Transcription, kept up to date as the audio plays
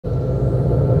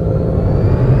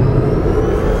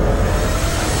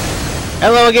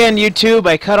again, YouTube.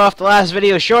 I cut off the last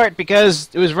video short because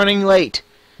it was running late.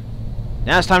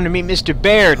 Now it's time to meet Mr.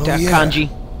 Bear, Kanji.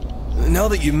 Now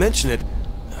that you mention it,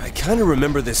 I kind of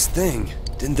remember this thing.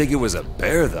 Didn't think it was a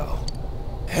bear, though.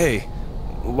 Hey,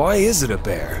 why is it a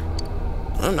bear?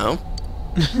 I don't know.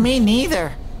 Me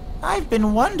neither. I've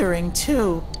been wondering,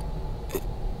 too.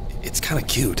 It's kind of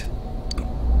cute.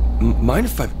 Mind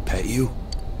if I pet you?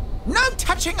 No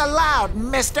touching allowed,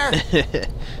 mister!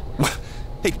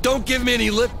 Hey, don't give me any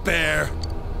lip, bear!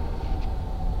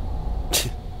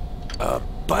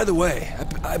 By the way,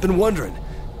 I've been wondering.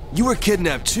 You were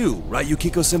kidnapped too, right,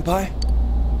 Yukiko-senpai?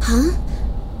 Huh?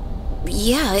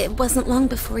 Yeah, it wasn't long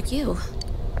before you.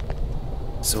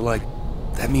 So, like,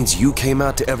 that means you came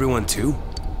out to everyone too?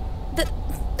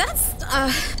 That's,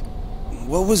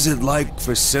 What was it like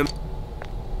for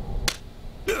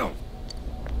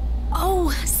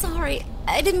Oh, sorry.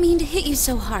 I didn't mean to hit you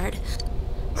so hard.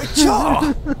 My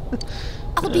jaw!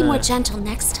 I'll be more gentle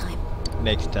next time.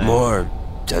 Next time. More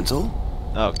gentle?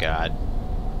 Oh, God.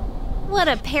 What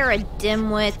a pair of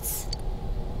dimwits.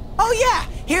 Oh yeah,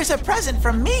 here's a present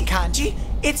from me, Kanji.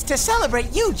 It's to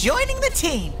celebrate you joining the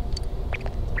team.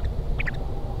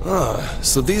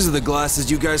 So these are the glasses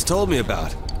you guys told me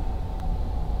about.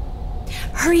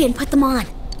 Hurry and put them on.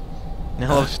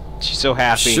 No, she's so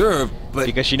happy. Sure, but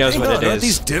because she knows what it aren't is.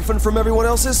 these different from everyone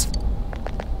else's?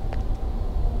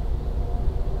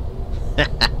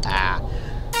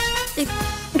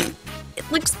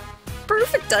 It looks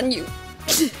perfect on you.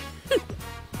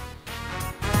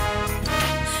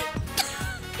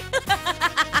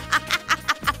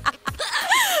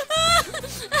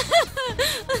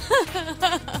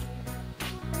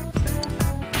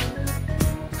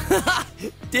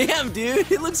 Damn,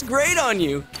 dude, it looks great on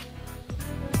you.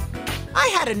 I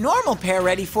had a normal pair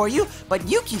ready for you, but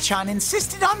Yuki-chan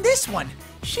insisted on this one.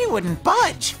 She wouldn't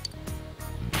budge.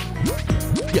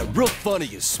 Yeah, real funny,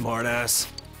 you smartass.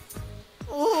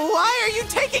 Why are you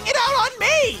taking it out on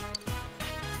me?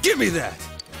 Give me that!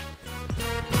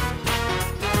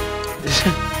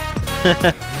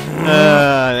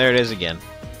 There it is again.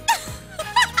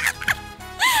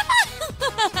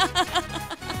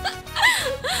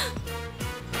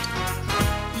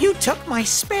 You took my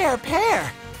spare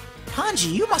pair.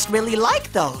 Kanji, you must really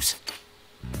like those.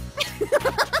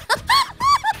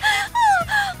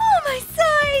 Oh, my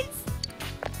sides!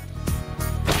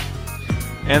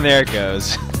 And there it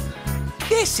goes.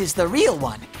 This is the real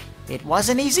one. It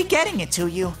wasn't easy getting it to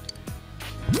you.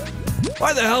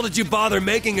 Why the hell did you bother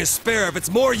making a spare if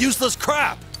it's more useless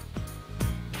crap?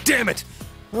 Damn it!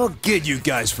 I'll get you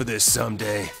guys for this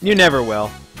someday. You never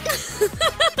will.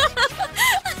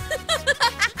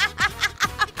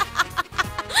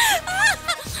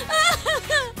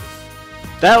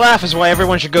 That laugh is why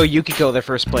everyone should go Yukiko their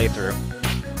first playthrough.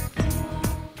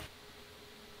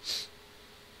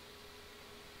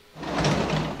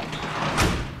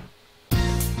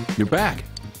 You're back.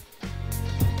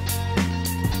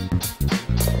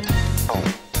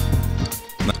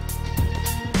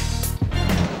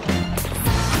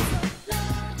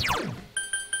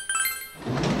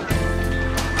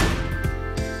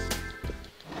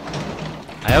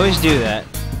 I always do that.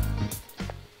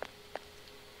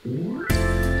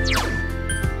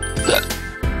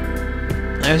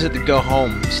 I always have to go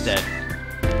home instead.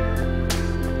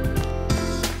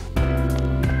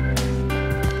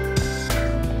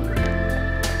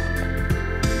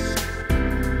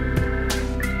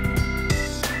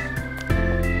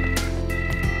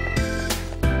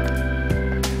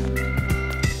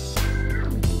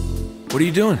 What are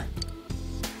you doing?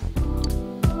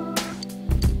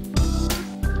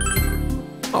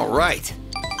 All right.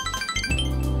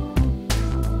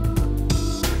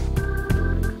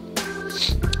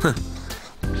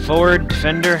 Forward,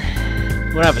 defender.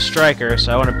 We don't have a striker,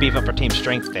 so I want to beef up our team's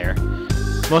strength there.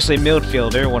 Mostly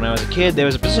midfielder. When I was a kid, there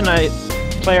was a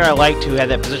player I liked who had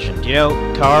that position. Do you know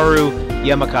Kaoru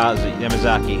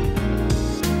Yamazaki?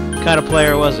 What kind of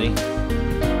player was he?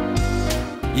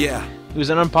 Yeah. He was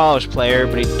an unpolished player,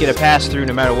 but he'd get a pass through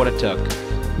no matter what it took.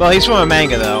 Well, he's from a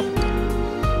manga, though.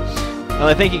 Well,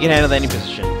 I think he can handle any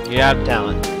position. You have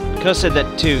talent. Ko said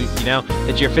that too, you know,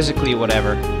 that you're physically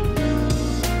whatever.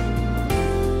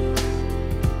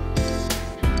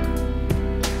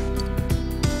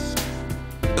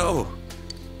 Oh.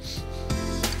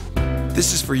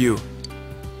 This is for you.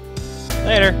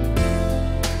 Later.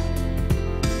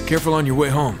 Careful on your way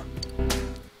home.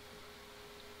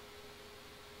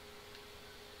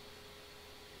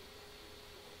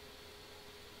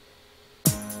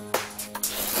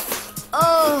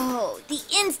 Oh, the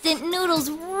instant noodles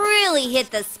really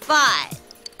hit the spot.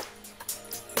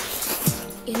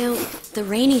 You know, the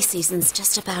rainy season's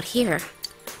just about here.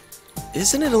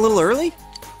 Isn't it a little early?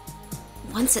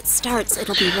 Once it starts,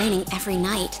 it'll be raining every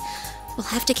night. We'll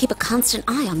have to keep a constant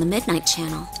eye on the Midnight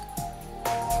Channel.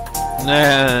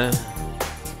 Nah.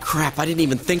 Crap, I didn't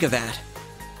even think of that.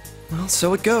 Well,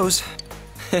 so it goes.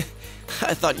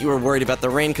 I thought you were worried about the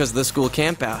rain because of the school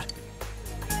campout.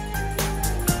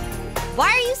 Why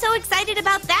are you so excited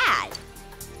about that?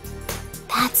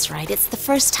 That's right, it's the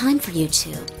first time for you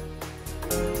two.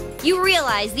 You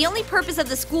realize the only purpose of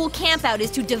the school campout is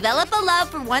to develop a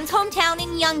love for one's hometown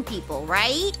and young people,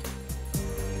 right?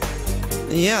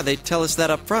 Yeah, they tell us that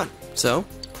up front, so?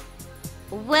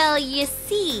 Well, you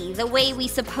see, the way we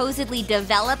supposedly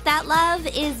develop that love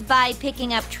is by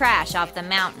picking up trash off the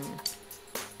mountain.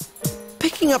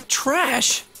 Picking up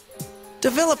trash?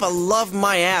 Develop a love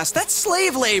my ass, that's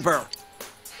slave labor!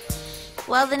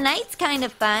 Well, the night's kind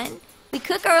of fun. We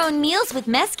cook our own meals with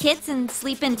mess kits and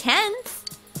sleep in tents.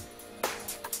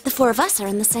 The four of us are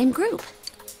in the same group.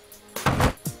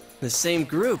 The same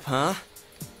group, huh?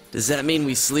 Does that mean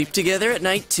we sleep together at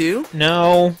night too?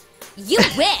 No. You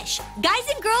wish! Guys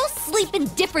and girls sleep in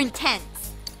different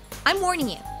tents. I'm warning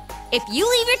you. If you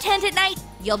leave your tent at night,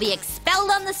 you'll be expelled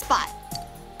on the spot.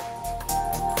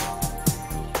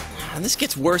 This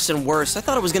gets worse and worse. I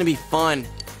thought it was gonna be fun.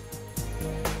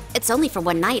 It's only for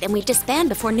one night, and we disband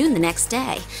before noon the next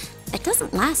day. It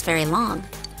doesn't last very long.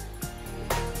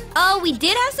 Oh, we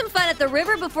did have some fun at the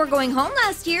river before going home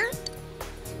last year.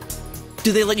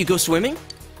 Do they let you go swimming?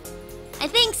 I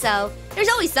think so. There's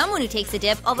always someone who takes a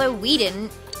dip, although we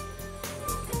didn't.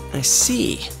 I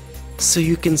see. So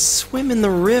you can swim in the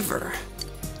river.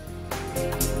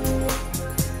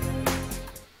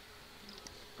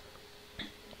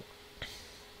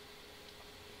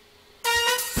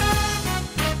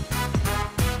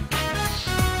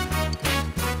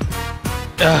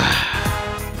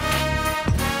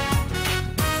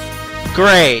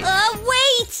 Great.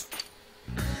 Wait!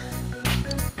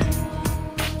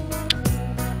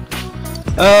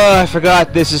 Oh, I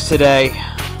forgot this is today.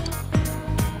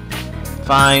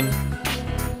 Fine.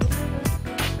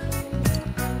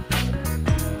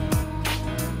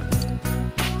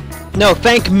 No,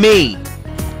 thank me,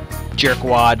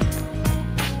 jerkwad.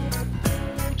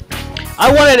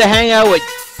 I wanted to hang out with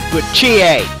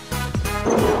Chie.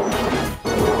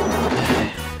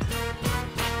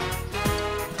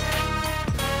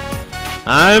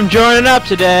 I'm joining up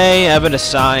today. I've been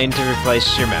assigned to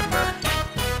replace your member.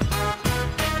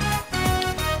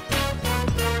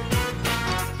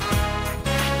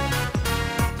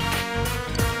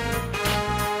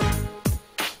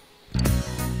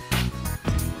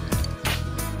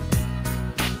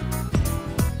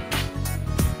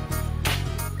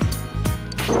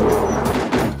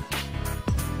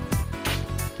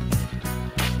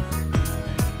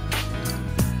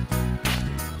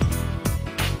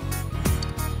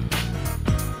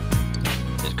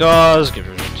 Cause, give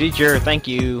it to the teacher, thank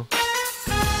you.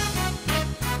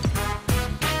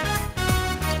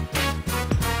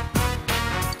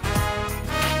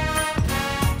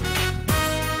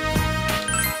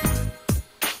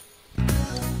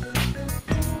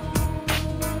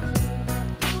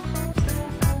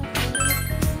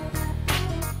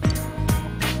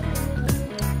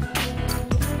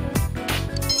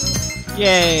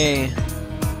 Yay!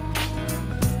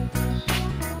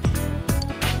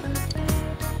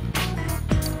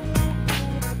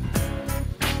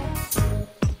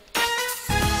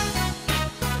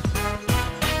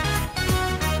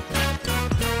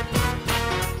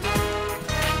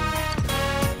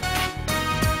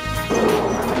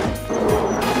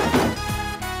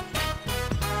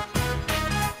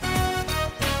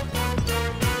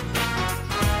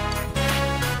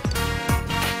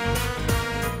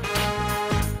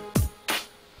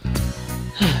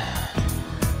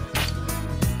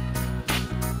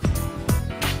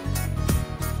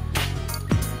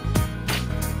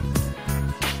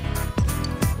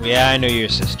 Yeah, I know your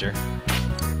sister.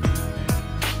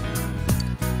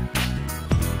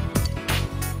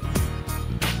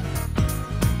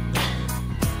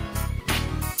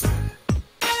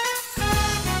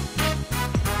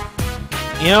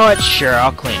 You know what? Sure,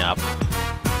 I'll clean up.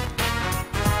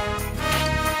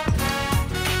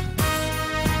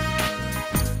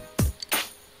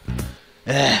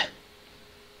 Ugh.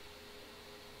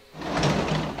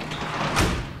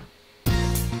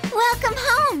 Welcome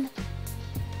home!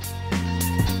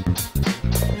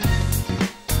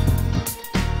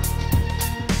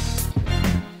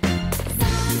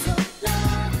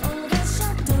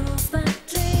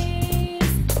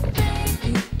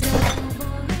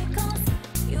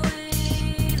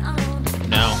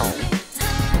 No.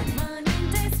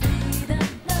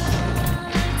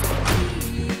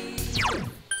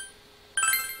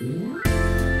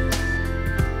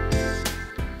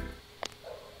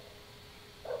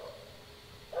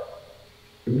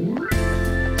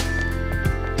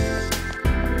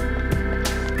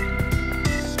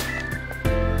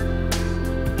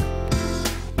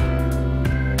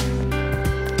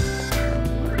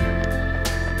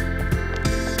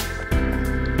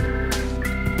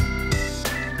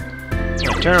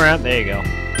 Turn around. There you go.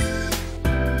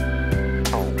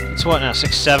 It's what now?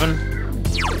 6-7.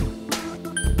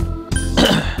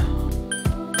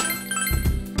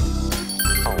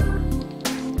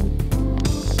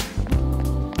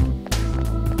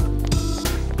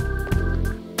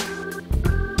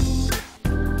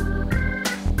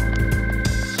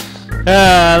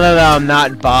 I'm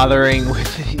not bothering with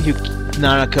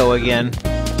Nanako again.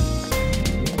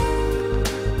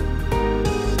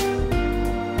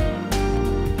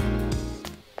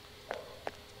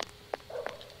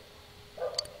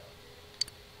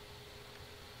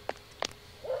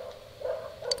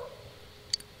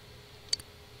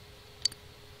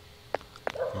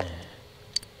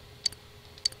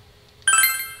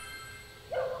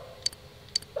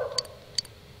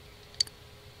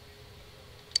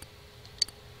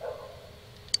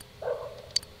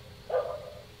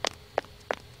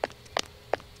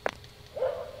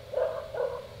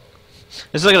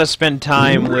 I'm still gonna spend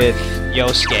time with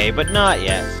Yosuke, but not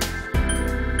yet.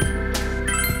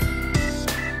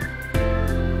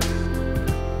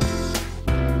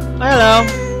 Hello.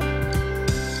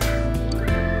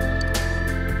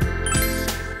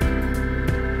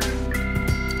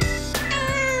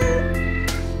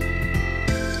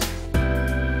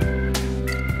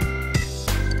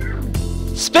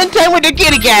 Spend time with the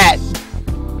kitty cat.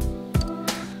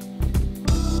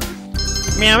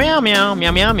 Meow meow meow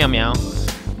meow meow meow meow.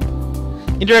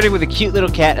 Interacting with a cute little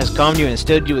cat has calmed you and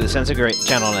instilled you with a sense of great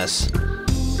gentleness.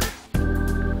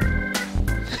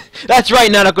 That's right,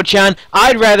 Nanako-chan.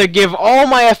 I'd rather give all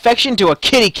my affection to a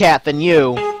kitty cat than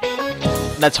you.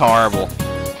 That's horrible.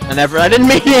 I didn't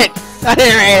mean it. I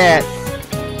didn't mean it.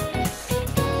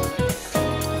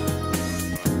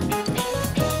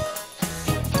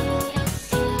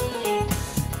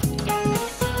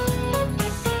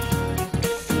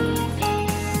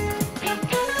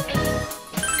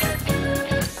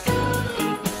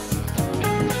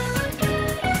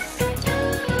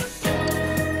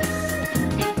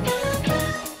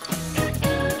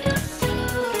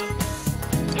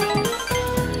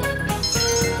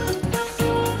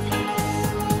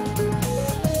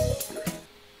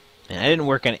 I didn't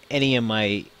work on any of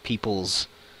my people's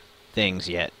things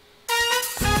yet.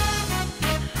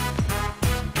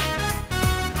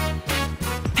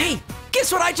 Hey,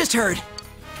 guess what I just heard?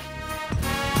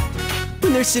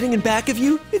 When they're sitting in back of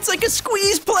you, it's like a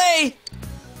squeeze play!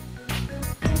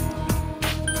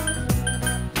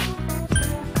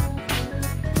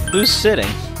 Who's sitting?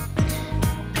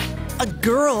 A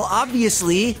girl,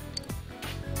 obviously.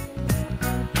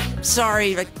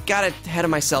 Sorry, I got ahead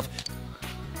of myself.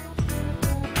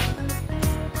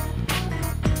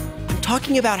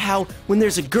 Talking about how when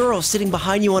there's a girl sitting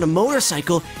behind you on a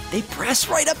motorcycle, they press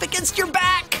right up against your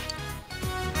back.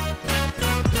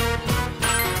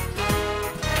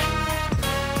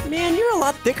 Man, you're a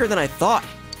lot thicker than I thought.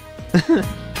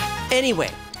 Anyway,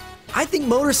 I think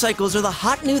motorcycles are the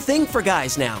hot new thing for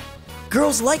guys now.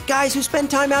 Girls like guys who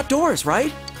spend time outdoors,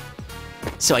 right?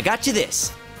 So I got you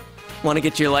this. Want to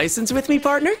get your license with me,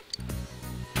 partner?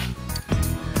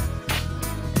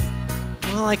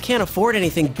 Well, I can't afford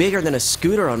anything bigger than a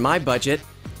scooter on my budget,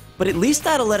 but at least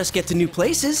that'll let us get to new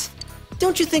places.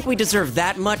 Don't you think we deserve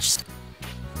that much?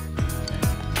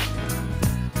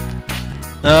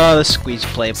 Oh, the squeeze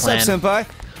play plan. What's up, senpai?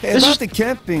 Hey, about the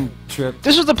camping trip.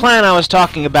 This was the plan I was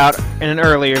talking about in an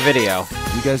earlier video.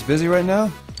 You guys busy right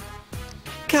now?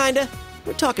 Kinda.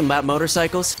 We're talking about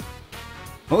motorcycles.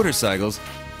 Motorcycles?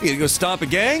 You gonna go stomp a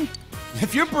gang?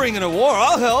 If you're bringing a war,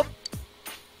 I'll help.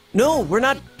 No, we're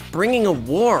not bringing a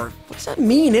war. What does that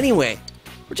mean, anyway?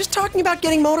 We're just talking about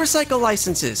getting motorcycle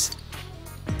licenses.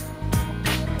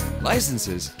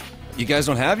 Licenses? You guys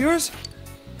don't have yours?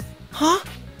 Huh?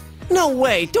 No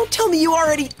way. Don't tell me you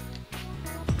already...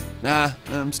 Nah,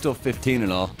 I'm still 15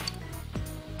 and all.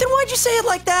 Then why'd you say it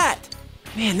like that?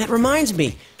 Man, that reminds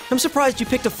me. I'm surprised you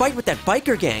picked a fight with that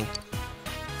biker gang.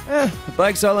 The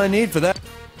bike's all I need for that.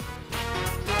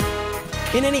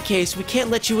 In any case, we can't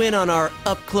let you in on our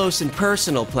up-close and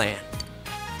personal plan.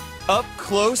 Up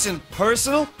close and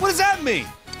personal? What does that mean?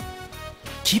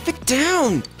 Keep it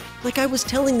down! Like I was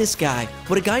telling this guy,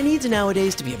 what a guy needs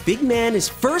nowadays to be a big man is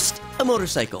first a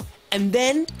motorcycle, and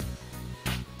then...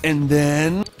 And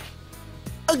then...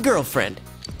 a girlfriend.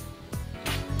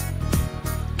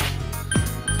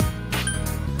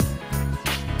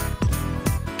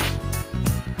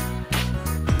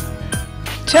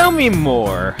 Tell me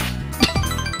more.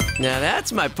 Now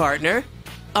that's my partner.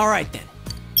 All right then.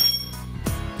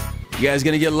 You guys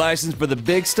gonna get licensed for the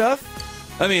big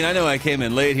stuff? I mean, I know I came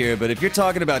in late here, but if you're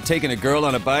talking about taking a girl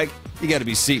on a bike, you gotta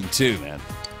be seating too, man.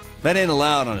 That ain't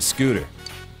allowed on a scooter.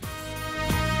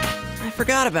 I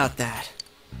Forgot about that.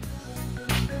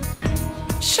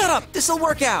 Shut up! This'll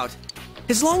work out!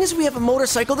 As long as we have a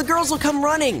motorcycle, the girls will come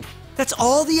running! That's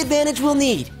all the advantage we'll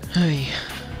need. Hey.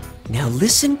 Now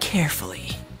listen carefully.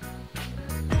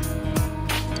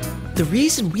 The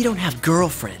reason we don't have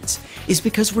girlfriends is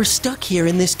because we're stuck here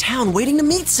in this town waiting to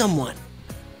meet someone.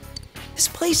 This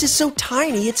place is so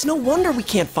tiny, it's no wonder we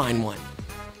can't find one.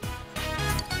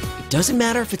 It doesn't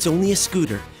matter if it's only a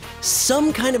scooter.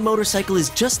 Some kind of motorcycle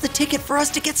is just the ticket for us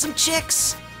to get some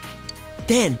chicks.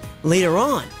 Then, later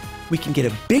on, we can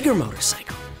get a bigger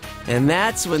motorcycle. And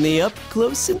that's when the up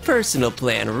close and personal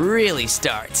plan really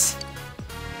starts.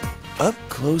 Up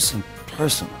close and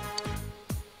personal.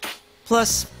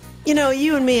 Plus, you know,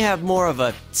 you and me have more of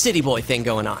a city boy thing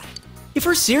going on. If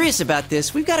we're serious about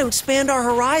this, we've got to expand our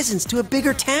horizons to a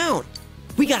bigger town.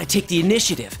 We got to take the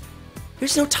initiative.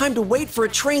 There's no time to wait for a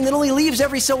train that only leaves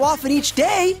every so often each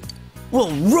day.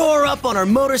 We'll roar up on our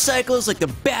motorcycles like the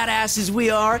badasses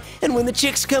we are, and when the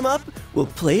chicks come up, we'll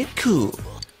play it cool.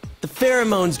 The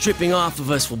pheromones dripping off of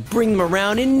us will bring them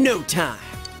around in no time.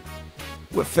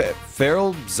 What,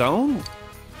 feral zone?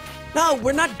 No,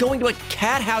 we're not going to a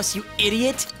cat house, you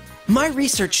idiot! My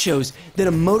research shows that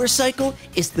a motorcycle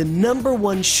is the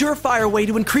 #1 surefire way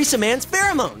to increase a man's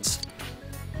pheromones.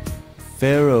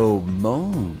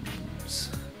 Pheromones?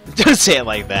 Don't say it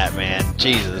like that, man.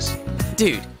 Jesus.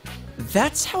 Dude,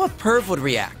 that's how a perv would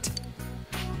react.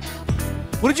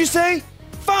 What did you say?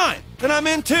 Fine, then I'm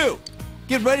in too.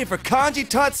 Get ready for Kanji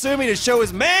Tatsumi to show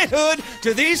his manhood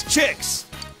to these chicks.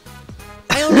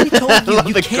 I already told I you, love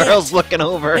you the can't. girls looking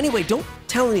over. Anyway, don't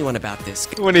tell anyone about this.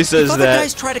 When he says if other that.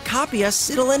 guys try to copy us,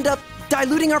 it'll end up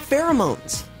diluting our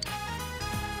pheromones.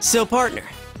 So, partner,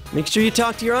 make sure you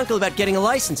talk to your uncle about getting a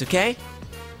license, okay?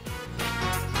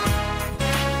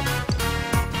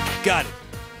 Got it.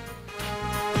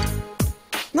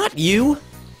 Not you.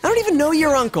 I don't even know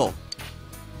your uncle.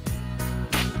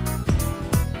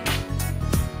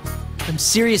 I'm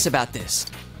serious about this.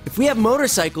 If we have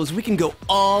motorcycles, we can go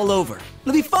all over.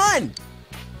 It'll be fun!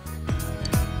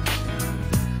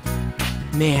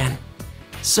 Man,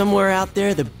 somewhere out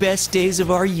there, the best days of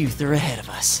our youth are ahead of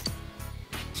us.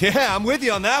 Yeah, I'm with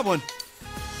you on that one.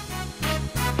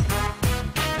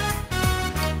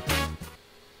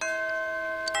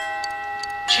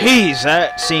 Jeez,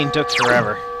 that scene took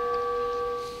forever.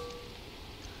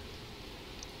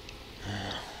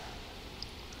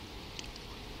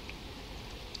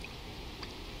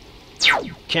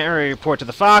 Can't really report to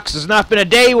the Fox. There's not been a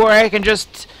day where I can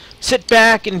just sit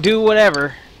back and do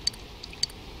whatever.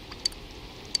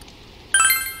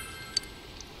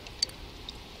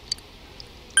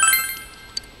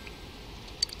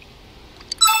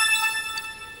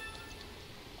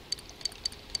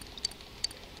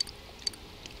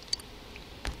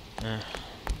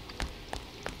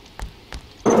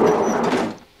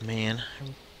 Man,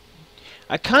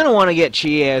 I kind of want to get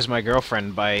Chie as my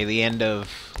girlfriend by the end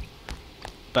of...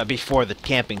 But before the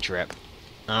camping trip.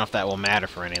 I don't know if that will matter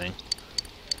for anything.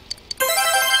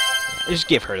 Just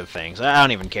give her the things. I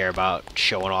don't even care about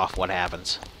showing off what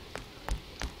happens.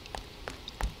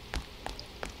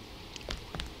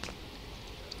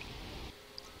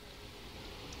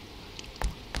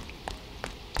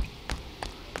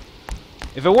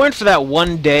 If it weren't for that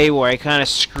one day where I kind of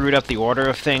screwed up the order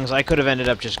of things, I could have ended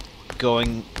up just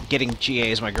getting Chie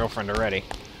as my girlfriend already.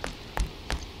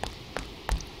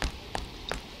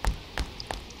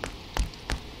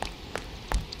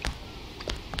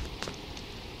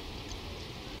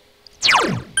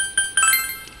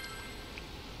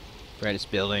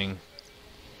 Brightest building.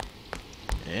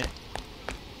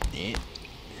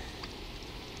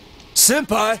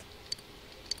 Senpai!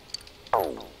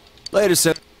 Later,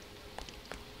 sir.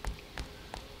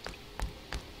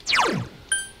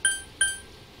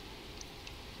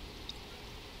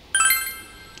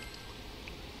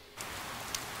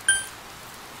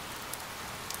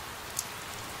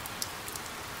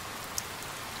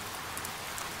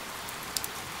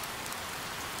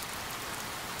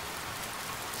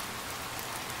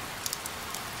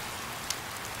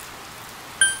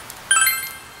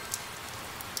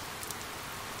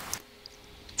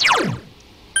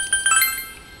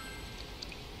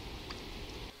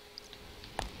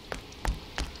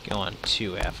 Go on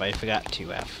 2F. I forgot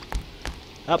 2F.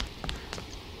 Up.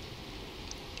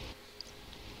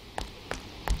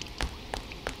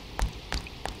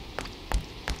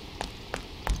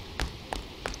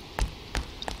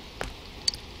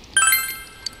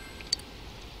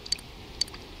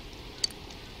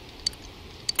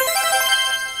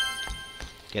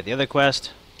 Get the other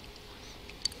quest.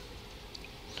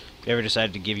 If you ever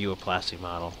decided to give you a plastic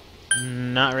model?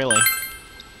 Not really.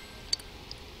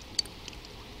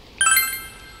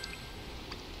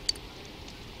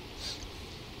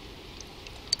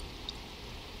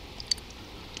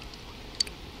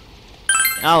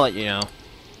 I'll let you know.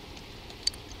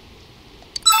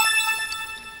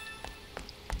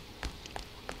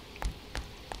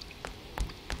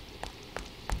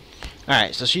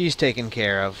 Alright, so she's taken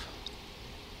care of.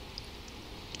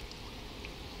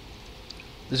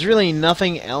 There's really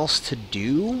nothing else to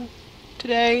do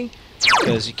today,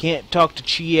 because you can't talk to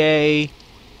Chie.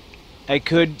 I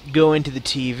could go into the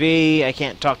TV. I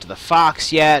can't talk to the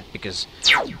Fox yet, because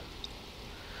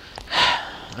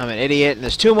I'm an idiot, and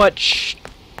there's too many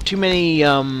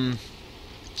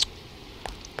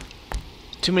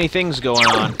things going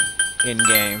on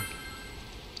in-game.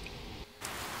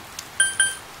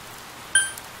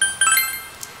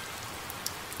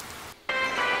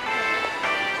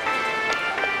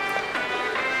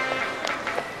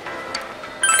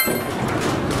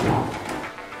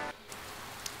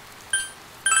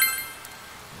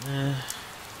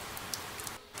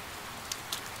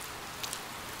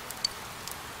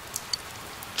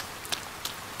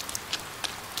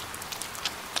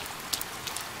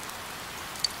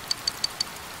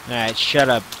 Alright, shut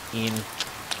up, Ian.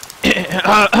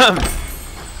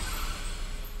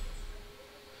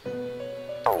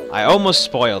 I almost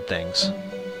spoiled things.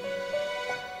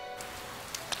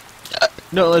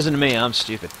 Don't listen to me, I'm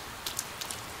stupid.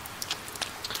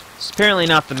 It's apparently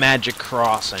not the magic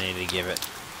cross I need to give it.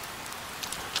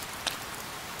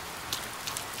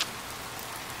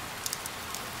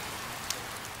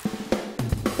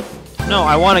 No,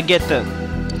 I want to get the...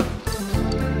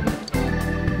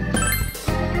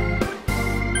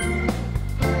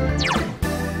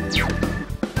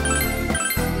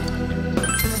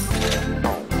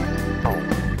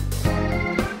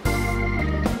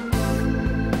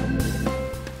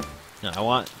 No, I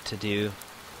want to do...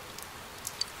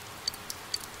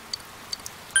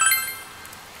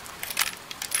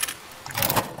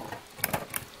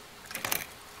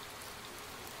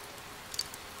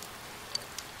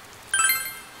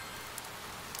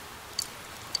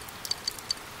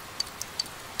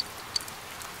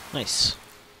 Nice.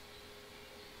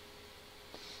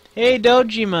 Hey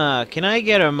Dojima, can I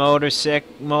get a motorcycle?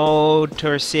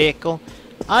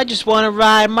 I just want to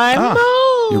ride my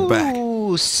you're back.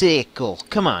 motorcycle.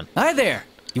 Come on. Hi there.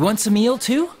 You want some eel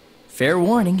too? Fair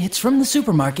warning, it's from the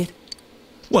supermarket.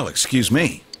 Well, excuse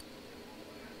me.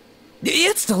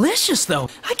 It's delicious though.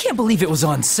 I can't believe it was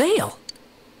on sale.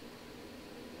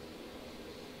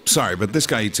 Sorry, but this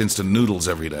guy eats instant noodles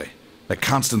every day. That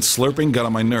constant slurping got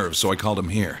on my nerves, so I called him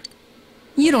here.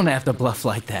 You don't have to bluff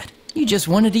like that. You just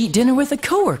wanted to eat dinner with a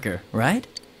coworker, right?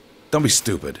 Don't be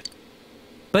stupid.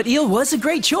 But eel was a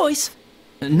great choice.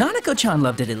 Nanako-chan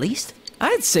loved it at least.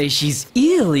 I'd say she's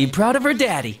eerily proud of her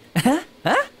daddy. Huh?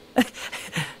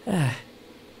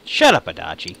 Shut up,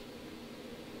 Adachi.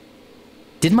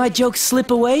 Did my joke slip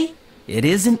away? It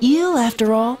is an eel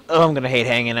after all. Oh, I'm gonna hate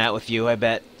hanging out with you, I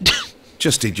bet.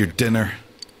 Just eat your dinner.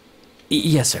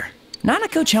 Yes, sir.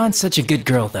 Nanako-chan's such a good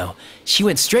girl, though. She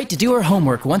went straight to do her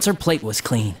homework once her plate was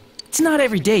clean. It's not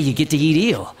every day you get to eat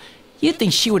eel. You'd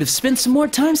think she would have spent some more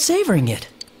time savoring it.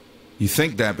 You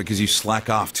think that because you slack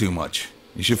off too much.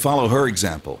 You should follow her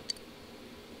example.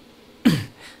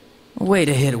 Way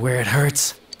to hit where it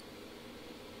hurts.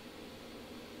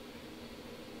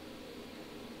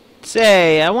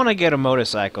 Say, I want to get a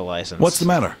motorcycle license. What's the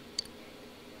matter?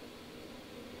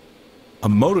 A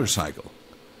motorcycle?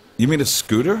 You mean a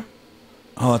scooter?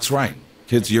 Oh, that's right.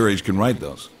 Kids your age can ride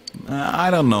those. I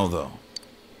don't know, though.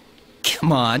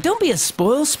 Come on, don't be a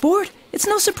spoil sport. It's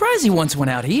no surprise you once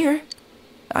went out here.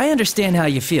 I understand how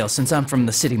you feel since I'm from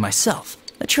the city myself.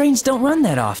 The trains don't run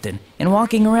that often, and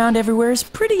walking around everywhere is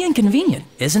pretty inconvenient,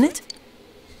 isn't it?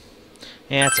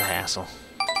 Yeah, it's a hassle.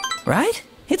 Right?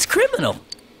 It's criminal.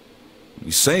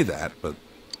 You say that, but...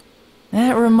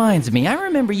 That reminds me, I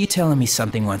remember you telling me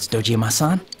something once,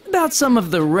 Dojima-san, about some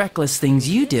of the reckless things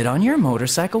you did on your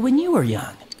motorcycle when you were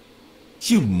young.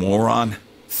 You moron.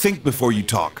 Think before you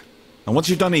talk. And once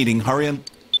you're done eating, hurry and...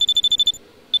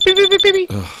 Beep, beep, beep, beep,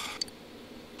 beep.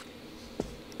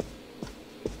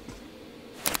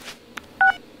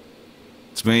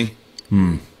 It's me?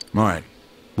 Alright.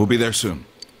 We'll be there soon.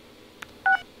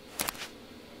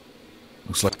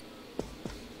 Looks like...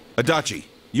 Adachi,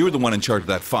 you were the one in charge of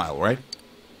that file, right?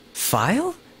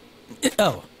 File?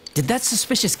 Oh, did that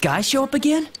suspicious guy show up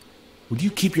again? Would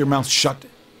you keep your mouth shut?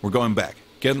 We're going back.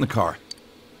 Get in the car.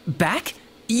 Back?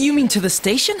 You mean to the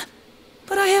station?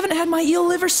 But I haven't had my eel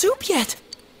liver soup yet.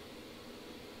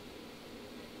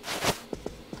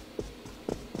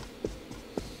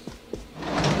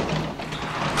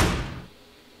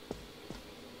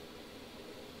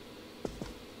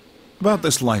 About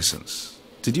this license.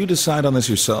 Did you decide on this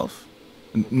yourself?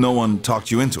 No one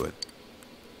talked you into it?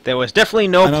 There was definitely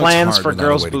no I know it's plans hard for without a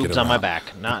girls' way to get boobs on my around.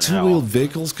 back. Not at Two-wheeled all.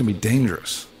 vehicles can be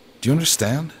dangerous. Do you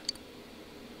understand?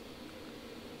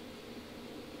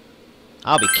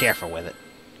 I'll be careful with it.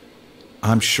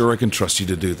 I'm sure I can trust you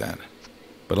to do that.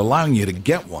 But allowing you to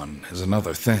get one is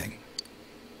another thing.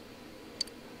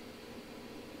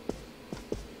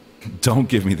 Don't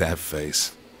give me that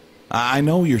face. I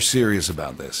know you're serious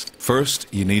about this. First,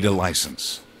 you need a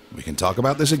license. We can talk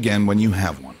about this again when you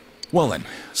have one. Well then,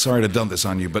 sorry to dump this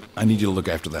on you, but I need you to look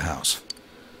after the house.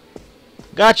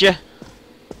 Gotcha.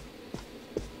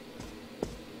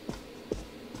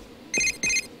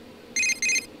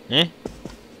 Eh?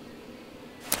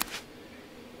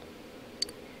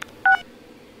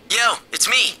 Yo, it's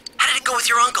me. How did it go with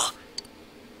your uncle?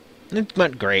 It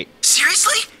went great.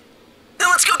 Seriously? Then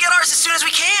let's go get ours as soon as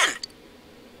we can.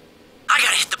 I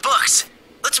gotta hit the books.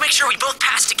 Let's make sure we both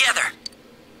pass together.